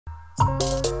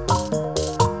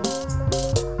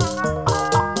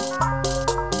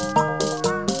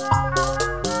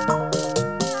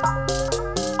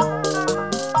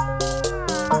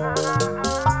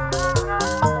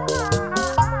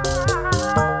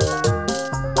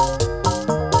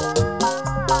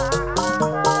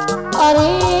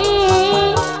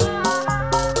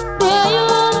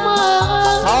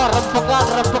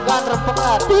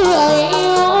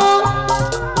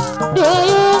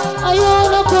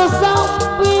AYUN aku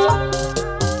sampai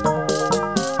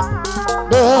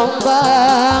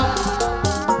Dembang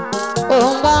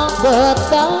Umbang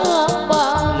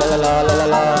bertambang Dembang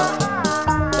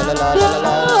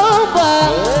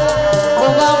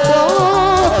Umbang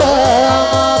bertambang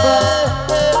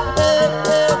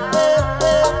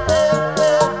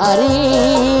Hari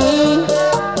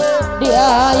di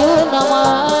AYUN nama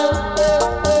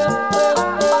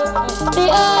di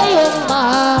AYUN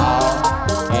mah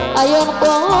AYUN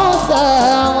kau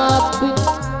sama pi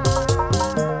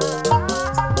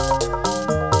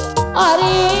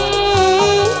Ari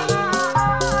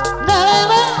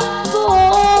nelengku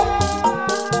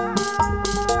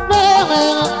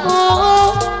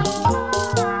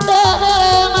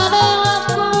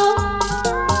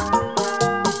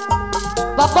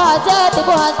Bapak aja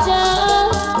ibu aja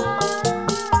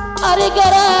Ari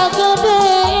gara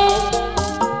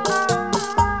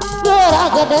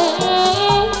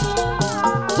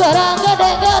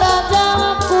gede gara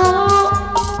jalanku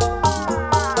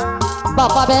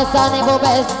Bapak besan ibu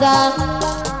besan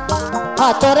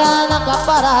aturan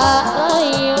kapara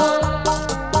AYUN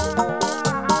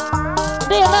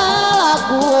dina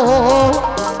lagu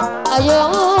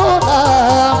AYUN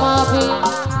amabi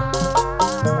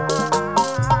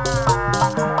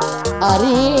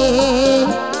Ari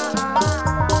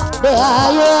de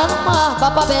AYUN mah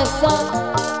Bapak besan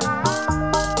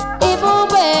ibu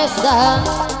besan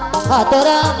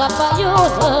aturan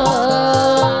kapayun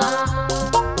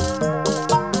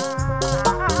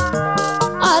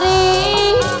Ari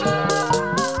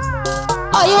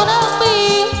AYUN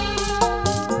ambi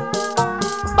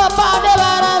Bapak ada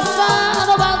barasa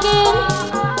anu bagin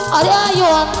Ari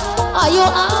AYUN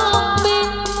ambi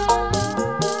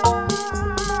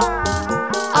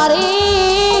Ari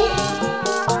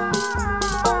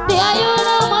di AYUN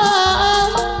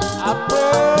mah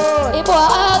ibu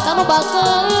aat anu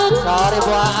bagin sorry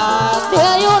Bu Aat di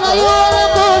AYUN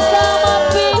aku sama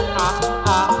pi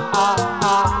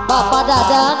Bapak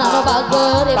dadan anu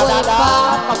bageur ibu Ipa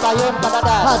Papayun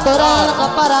padadan aturan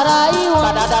kapara rayu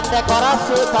padadan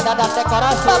dekorasi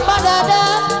Bapak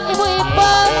dadan ibu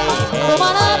Ipa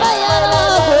kumana bayar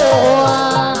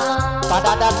labuan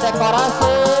padadan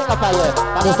dekorasi Papayun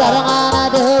di sarangan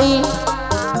deui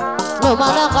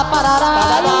lumana kapara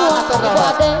rayu ibu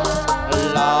ade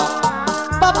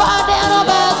Bapak ade anu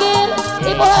bagir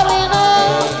ibu Herlina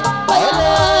bayar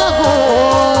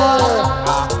labuan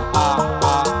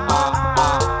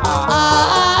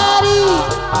Ari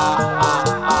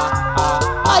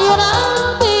AYUN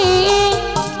ambi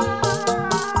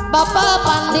Bapak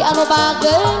pandi anu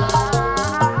bagir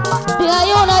di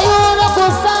AYUN aku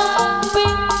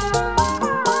samping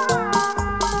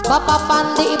Bapak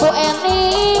pandi ibu Eni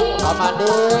Pamandi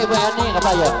Ibu Eni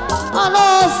Papayun anu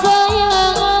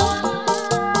sayang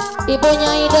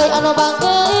ibunya idai anu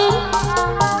bagir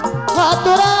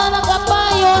aturan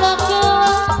kapayun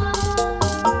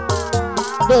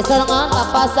desarangan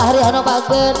Bapak Sahri anu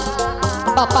bagir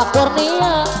Bapak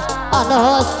Kurnia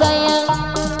anu sayang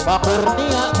Pak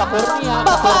Kurnia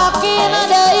Bapak Akin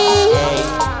adai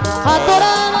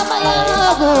aturan bayar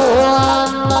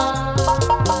labuan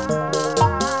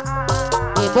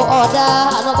Ibu Oda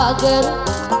anu bagir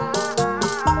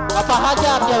Bapak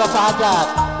Hajat ya Bapak Hajat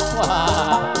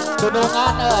wah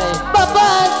tunungan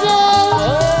Bapak aja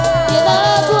kita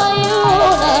lagu AYUN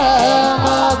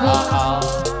amabi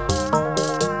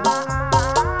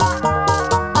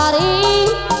Ari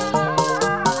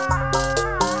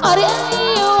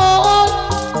AYUN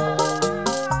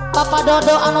Bapak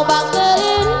Dodo anu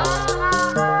bagir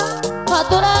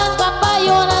aturan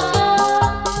kapayun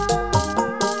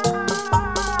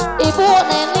Ibu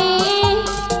Neni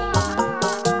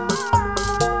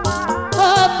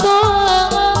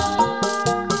aturan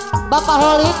Bapak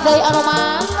Holiday anu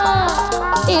mana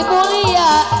Ibu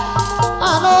Lia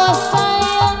anu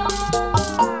sayang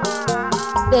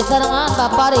desarangan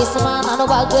Bapak Risman anu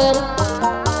bagir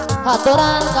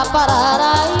aturan kapara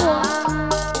rayu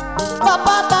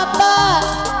Bapak Tata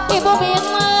Ibu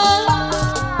Mina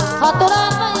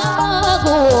aturan bayar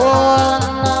laguan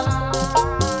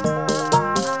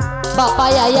Bapak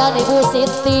Yayan Ibu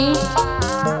Siti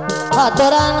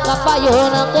aturan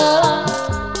kapayun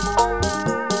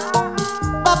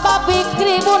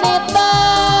Ibu Nita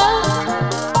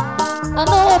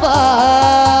anu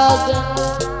bagen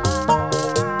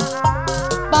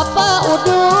Bapak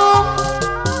Udung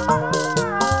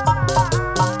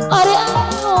Ari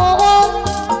Ayun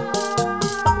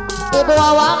Ibu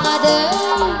Awang adei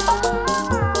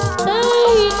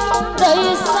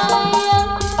deui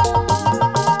sayang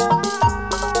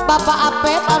Bapak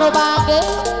Apet anu bagen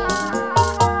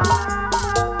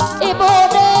Ibu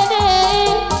Dede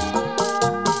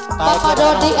Bapak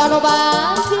Dodi anu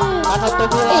bagen anu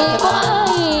TUMILA Ibu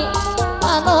Ai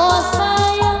anu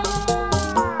sayang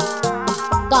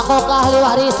Kanggo kahli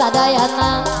waris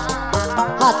sadayana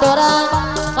haturan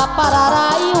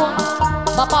kapararayung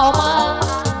Bapak Omang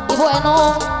Ibu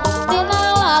Enung dina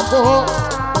lagu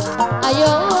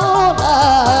AYUN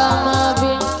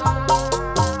AMBING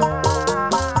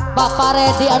Bapak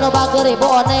Redi anu bager Ibu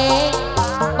One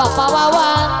Bapak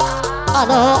Wawan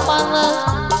anu maneh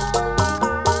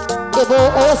Ibu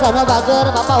Us anu bager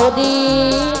Bapak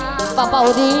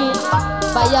Udi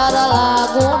bayar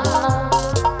laguna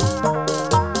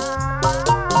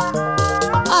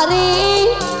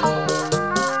Ari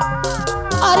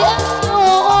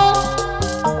Ayun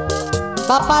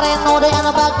Bapak Reno deui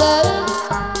anu bager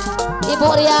Ibu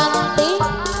Rianti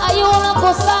Ayun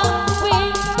aku samping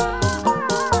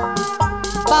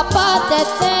Bapak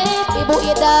Cecep Ibu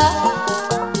Ida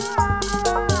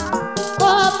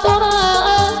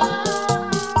Koturan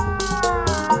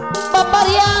Bapak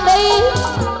Rian deui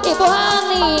Ibu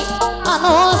Hani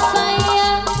anu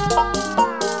sayang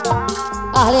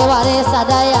ahli waris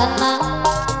sadayana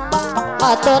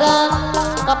aturan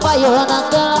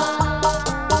kapayunakeun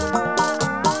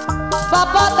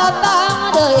Bapak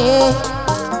Tatang deui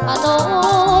anu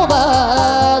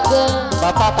bagen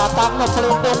Bapak Tatang nu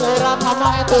pelindung urang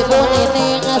Mamah Ibu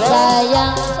Nining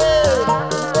sayang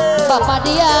Bapak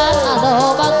Dian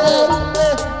anu bagen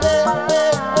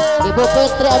Ibu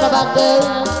Fitri anu bagen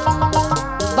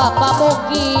Bapak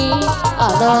Mugi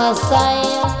anu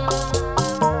sayang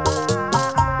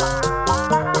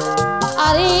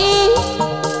Ari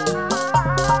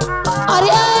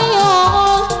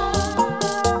Ayun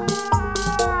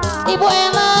Ibu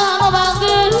Ena anu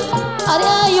bagen Ari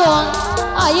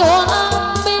Ayun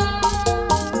Ambing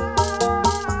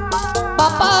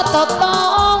Bapak Toto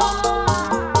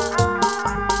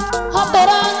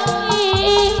haturan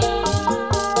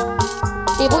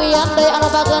Ibu Ian deui anu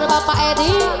bagen Bapak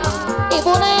Edi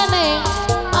Ibu Neneng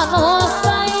anu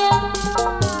sayang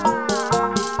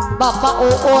Bapak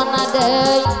Uun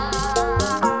deui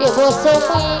Ibu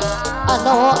Sumi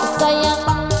anu sayang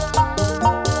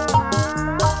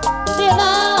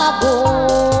dina lagu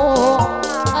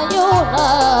AYUN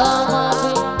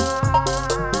AMBING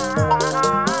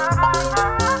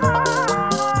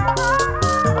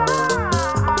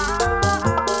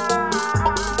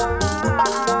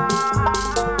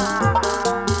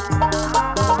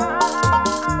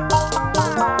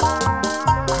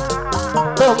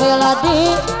TUMILA di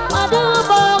ada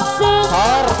boxing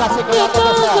kasih kelihatan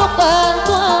besar ditunjukkan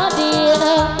ku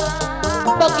adina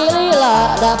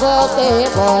bakilila da beke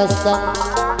bosan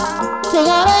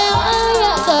singareng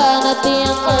aya kana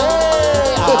tiang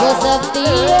Ibu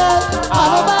Setia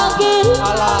anu bagin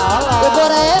Ibu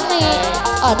Reni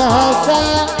anu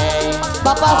sayang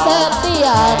Bapak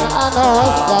Setian anu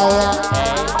sayang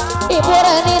Ibu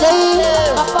Reni deui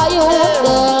kapayun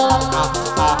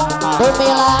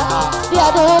TUMILA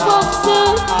diadu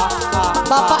boxing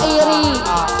Bapak Iri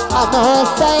anu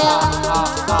sayang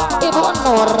Ibu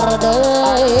Nur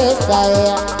deui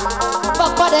sayang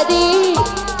Bapak Dedi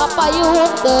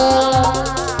kapayun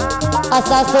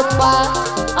asa sumpah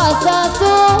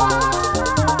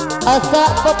asa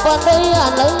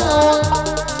pepandaian leung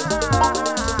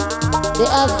di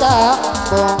asa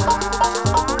bong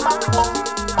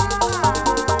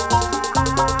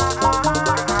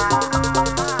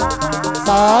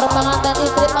sor panganten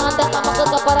istri panganten pamakeun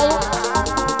ka parayun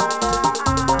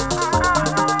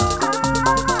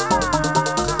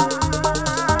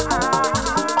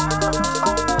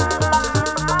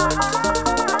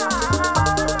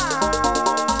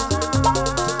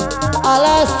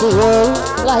alas siung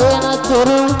layan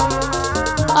curu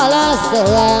alas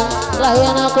sayang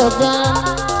layan kujang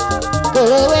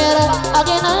kelewer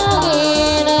angin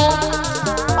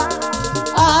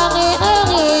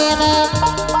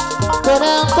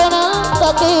kunang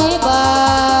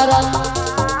kekibaran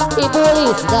Ibu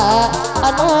Lisa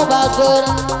anu bager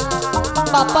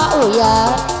Bapak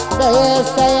Uya daya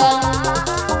sayang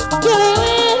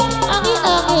kelewer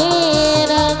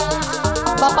angin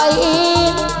Bapak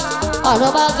Iin anu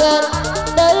bager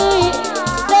deui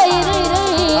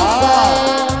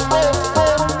sayang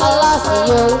alas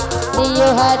ieu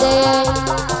Iyo hade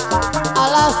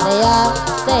alas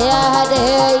saya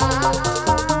hade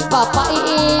Bapak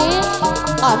Ii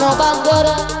anu bangger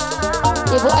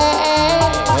Ibu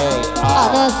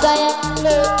anu sayang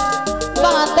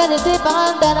panganten istri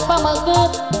panganten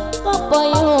pamangket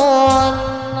kapayun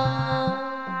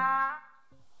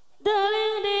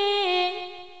dalingding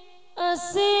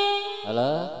asing.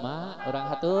 Halo, mak, orang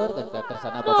hatur kan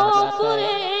kersana Bapak Haji Ateng.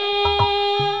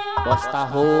 Bos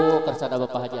tahu kersana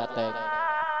Bapak Haji Ateng.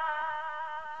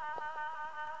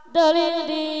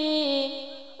 Dalingding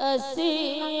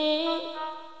asing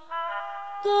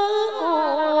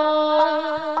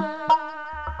keurang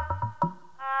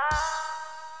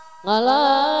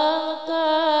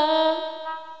ngalangkang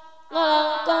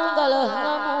galah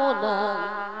ngamunan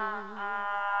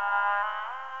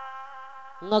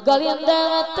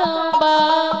ngagaliandang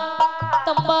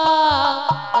tembang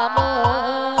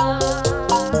aman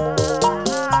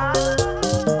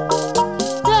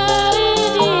dari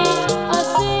di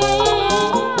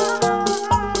asing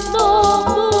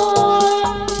nungguin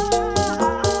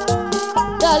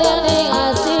dari di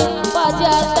asing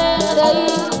pajateng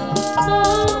dari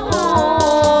nungguin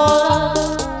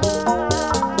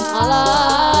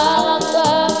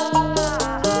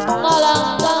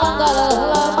ngalangkang galah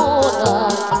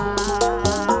lamunan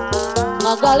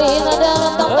ngagalin ada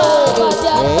tempat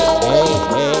pajateng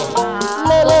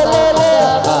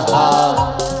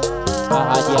Pak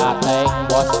Haji Ateng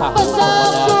bos tahu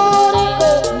pesakuri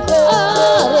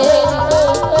arin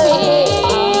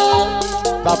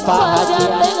Bapak Haji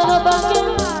pajateng ngebangkin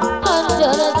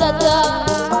anjana jajak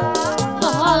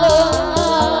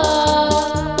ngahalengan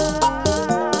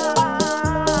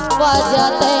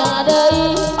pajateng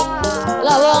adai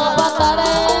lawang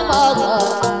patare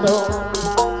magandung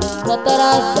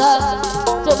keterasa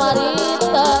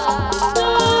cumarita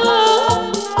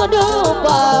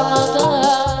kedupang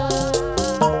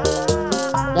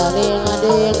daling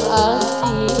adik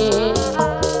asing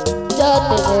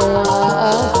jadi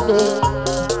asing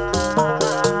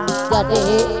jadi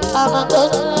anak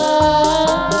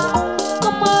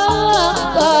kemang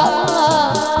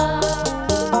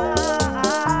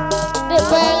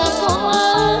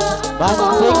dipengen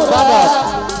mancing badot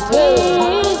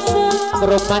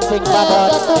grup mancing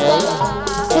badot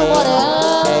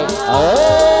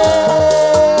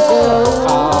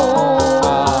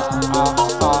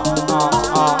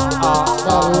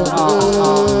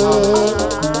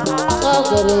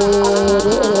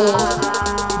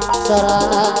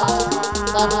sarana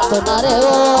kan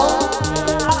penareo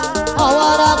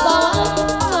hawara kawan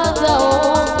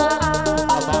jauh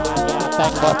Bapak Haji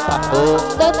Ateng bos tahu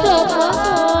tetap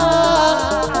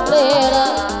lera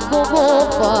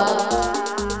kubupan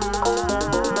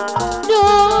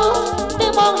duh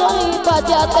timong dari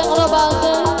pajateng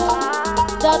lobangnya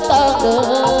datang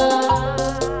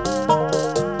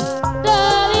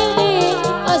dari di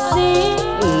asing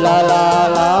la la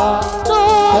la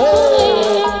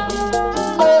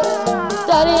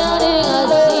dari adik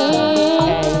asing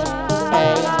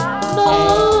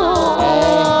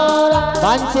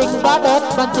mancing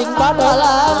badot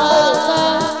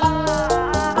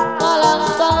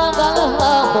ngalangkang galah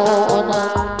lamunan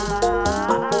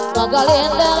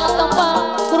ngagalendang tempat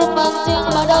grup mancing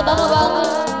badot anu bangun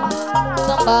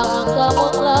tembang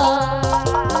kamulan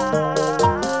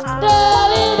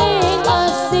dari di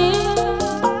asing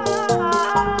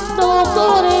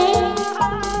nukuri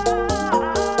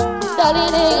dari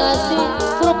di asing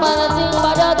grup mancing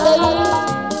badot deui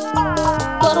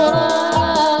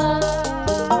kerunan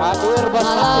hadir bos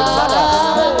mancing badot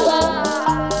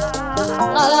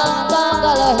ngalangkang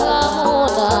galah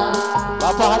lamunan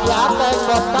Bapak Haji Ateng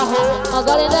bos tahu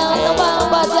ngagalendang tembang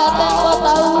pajateng bos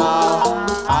tahu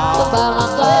tembang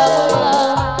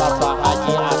kamulan Bapak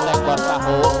Haji Ateng bos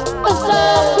tahu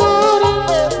pesakuri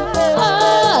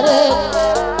arek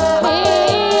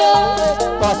iya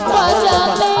bos tahu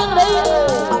pajateng deui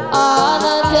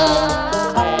anajan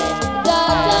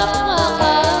jajak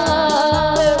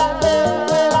ngakan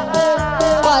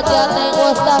pajateng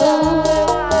bos tahu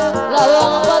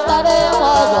lawang patade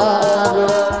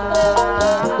magandung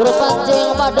grup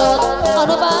mancing badot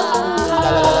anu bang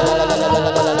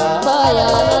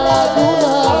bayar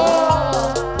laguna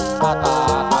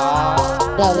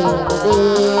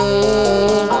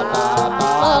dalingding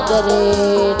mageri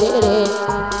diri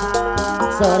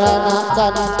sarana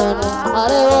kantun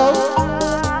arewo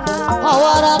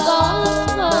hawara kawan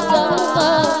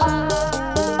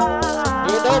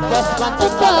hidup bos mancing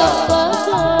tetap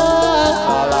badot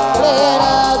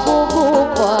lera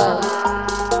gugupan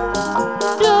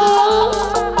duh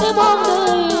timong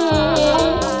deui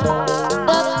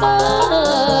datang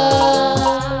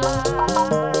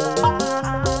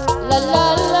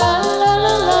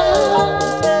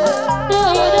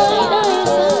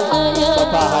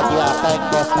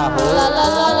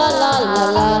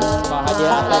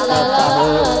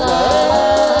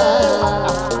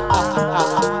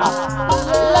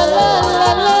La la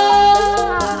la la,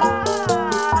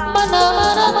 mana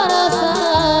mana mana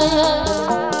sayang.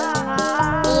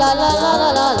 La la la la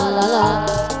la la la,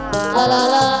 la la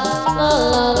la la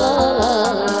la la.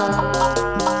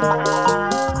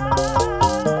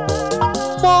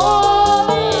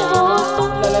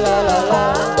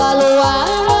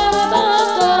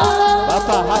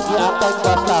 Bapak Haji Ateng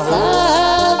bos tahu.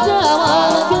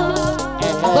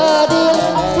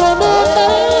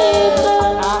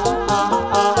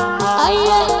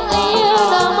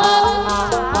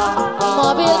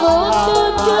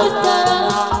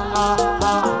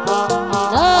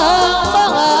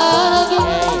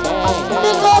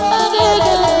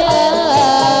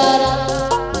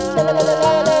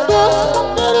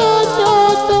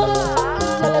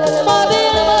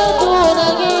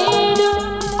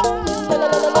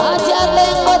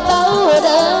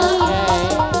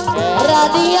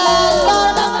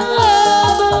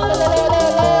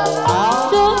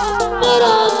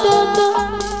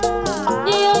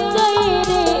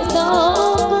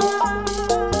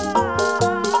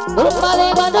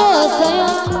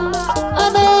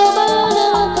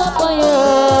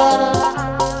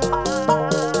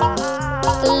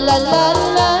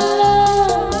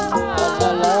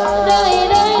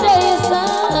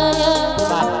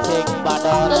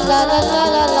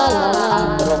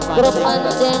 Grup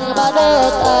anjing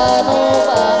badut anu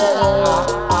bangga.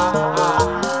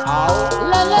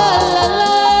 La la la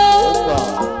la,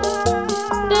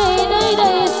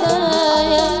 dai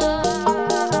sayang.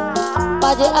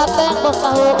 Paji Ateng bos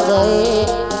tahu deui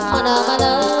mana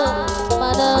mana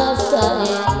mana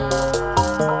sayang.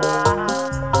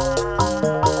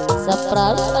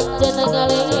 Saprak anjeun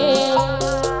ngalih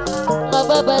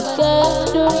ngababatkeun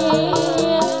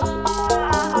dunia.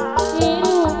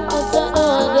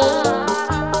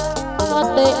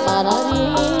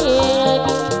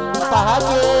 Pak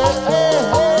Haji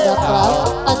Saprau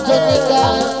Anjenika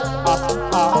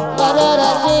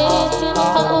Mararati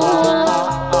cinta ulang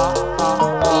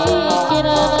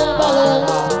pikiran balen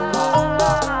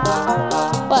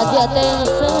Paji Ateng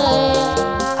sayang.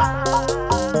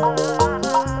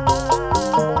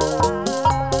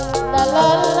 La la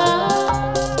la,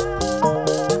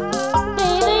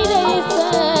 dai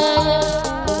sayang.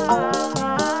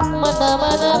 Mana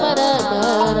mana mana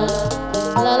mana,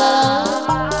 la la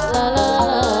la la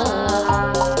la.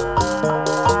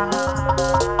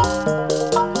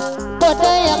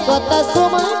 Budaya kota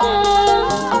Sumedang,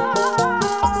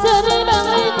 seni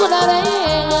bangli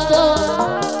kudareng,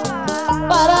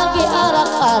 paragi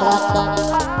arak-arakan,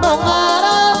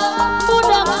 nongarang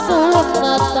budak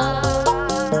sunatan,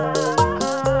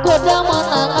 kuda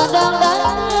menang adang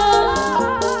dangan,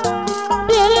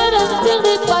 diri rencing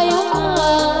di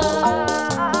payungan,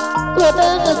 kuda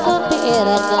ngesunti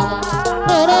irakan,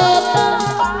 nerata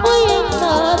muying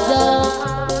najang,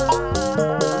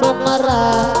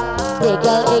 nongarang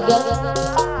egal-egal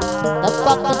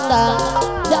tepak tentang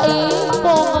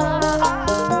Jaipong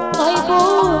Ibu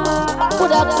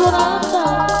budak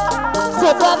sunata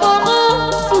suka bunga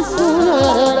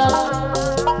susuran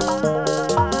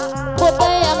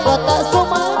budaya kota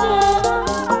Sumedang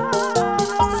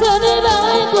seni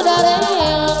bangli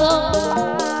kudareng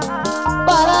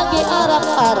paragi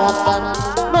arak-arakan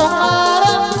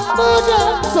nungarang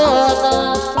budak sunata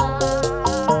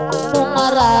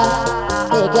nungarang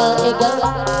egal-egal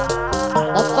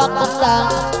tepak tentang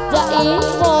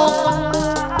Jaipong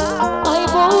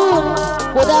Ibu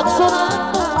budak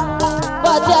sunata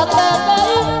wajah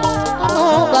tedai anu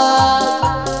bang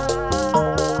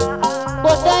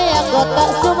budaya kota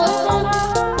Sumedang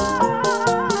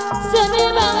seni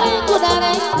bangli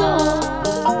kudareng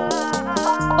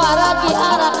paragi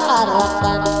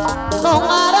arak-arakan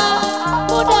nungarang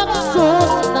budak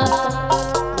sunata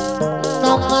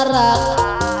nungarang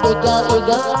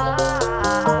egal-egal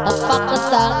tepak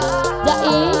tentang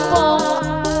Jaipong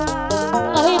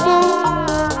Ibu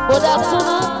budak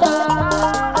sunata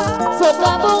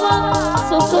suka bunga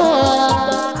susulan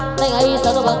neng ai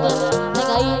satu bangkeun neng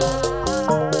ai.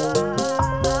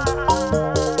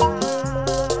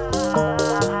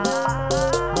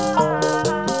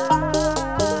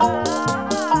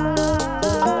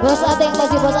 Bos Ateng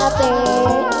masih bos Ateng.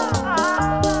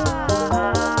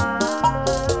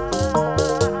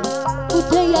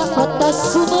 Budaya kota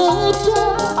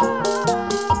Sumedang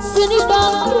seni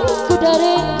bangli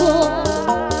kudareng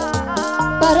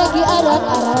paragi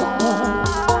arak-arakan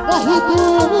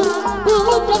ngahibur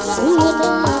budak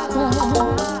sunata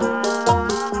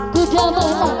kuda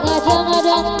menang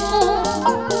adang-adang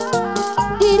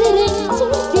diri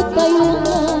rencing di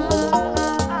payungan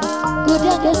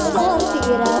kuda geser di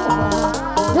irama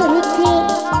nerutkeun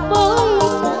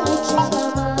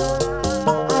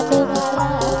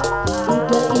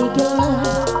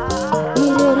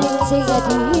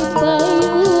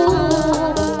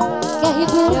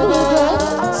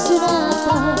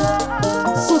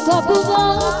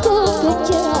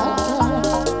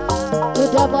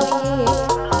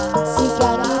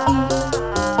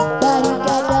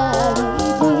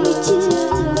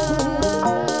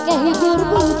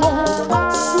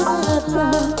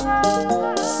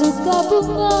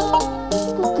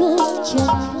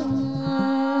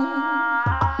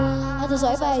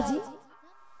soe Pak Haji.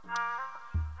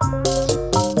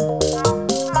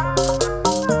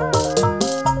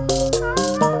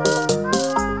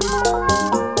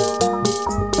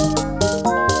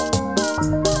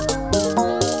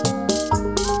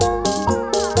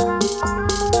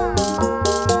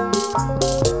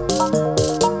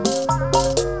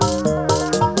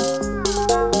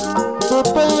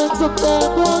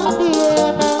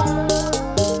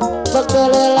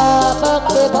 Bekelela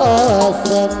bakti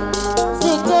bosen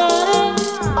si kering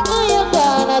ayo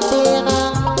kana tina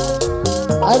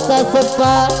asa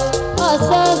sepa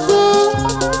asa su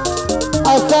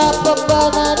asa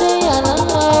pepana dia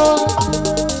nangau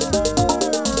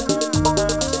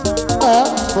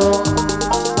kampung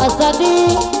asa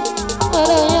di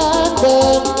merayan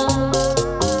den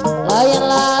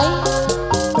lain-lain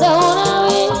daun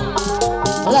awi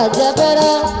laja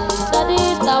bera tadi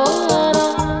tawar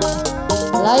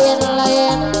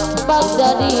lain-lain bagda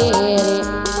diri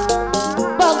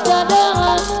bagda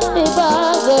dengan di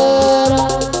bagera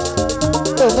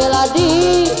tumila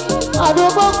di adu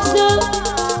bokse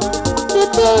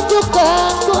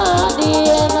ditunjukkan ku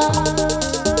adiana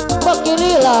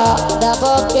bakirila da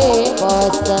bake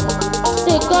bosen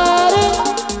si kering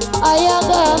ayah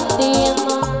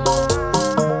gantina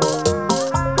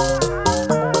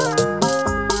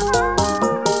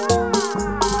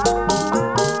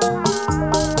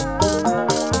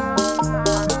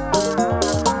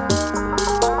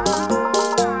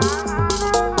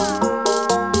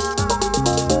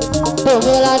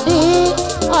tumila di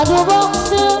adu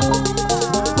bokse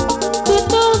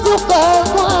ditunjukkan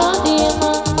ku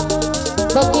adina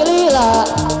bakilila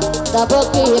da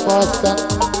baki bosan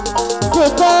si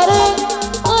kering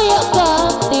ayak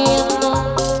kantina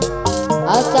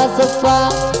asa sepa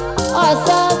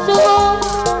asa su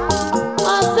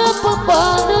asa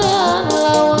pepadean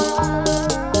lawan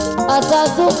asa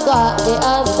suka di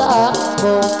asa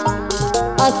bu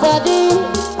asa di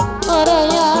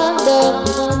merayan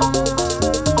dengan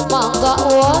mangga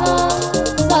wana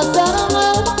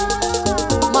sasarangan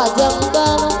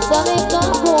majangkan sani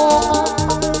kampung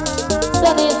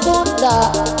sani Sunda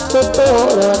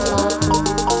tuturunan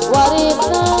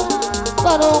warisan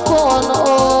karukun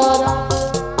orang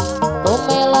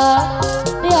tumela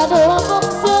dia doa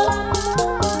bokse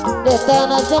di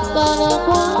tanah jokana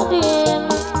kuadin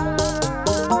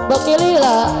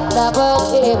bakilila da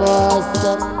baki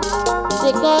bosen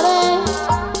si kering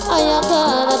ayah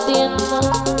kana tina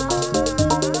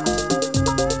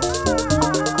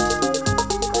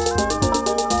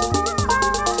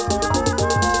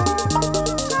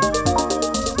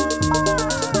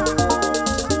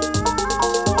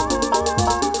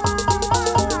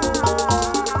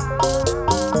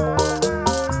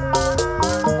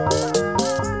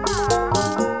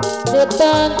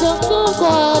ditanjung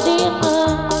kuadina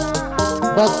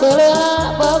bakilila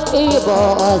baki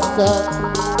bosen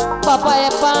papa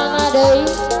epana deui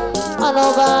anu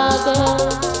bage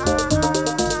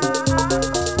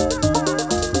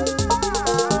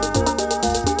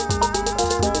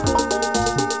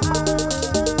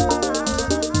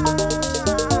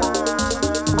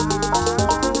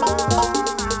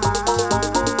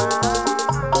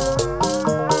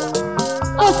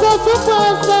asa suka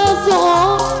asa su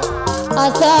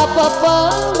asa papa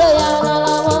daya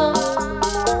lama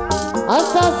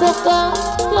asa suka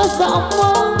asa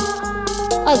amma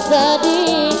asa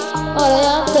di orang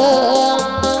yang tenang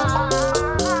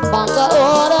bangga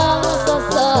orang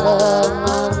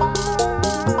sasarangan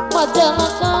macam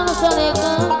makan seni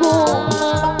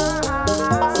kagungan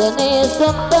seni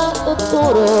Sunda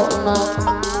tuturunan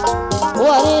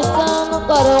warisan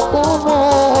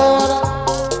karukunon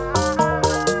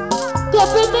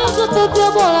kepiting ketujuh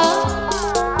bola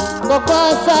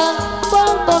kekuasaan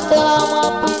bantuan dalam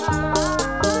api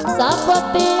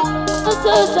seperti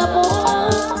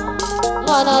sesamuan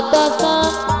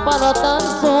manatasan panotan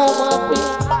sumapi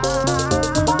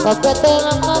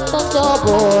keketengan kata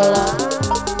cobola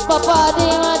papa di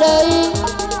ngadai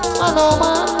anu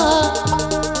mana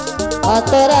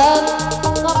aturan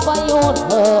kapayun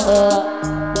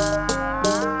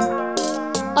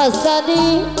asa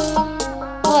di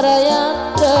merayan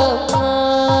dengan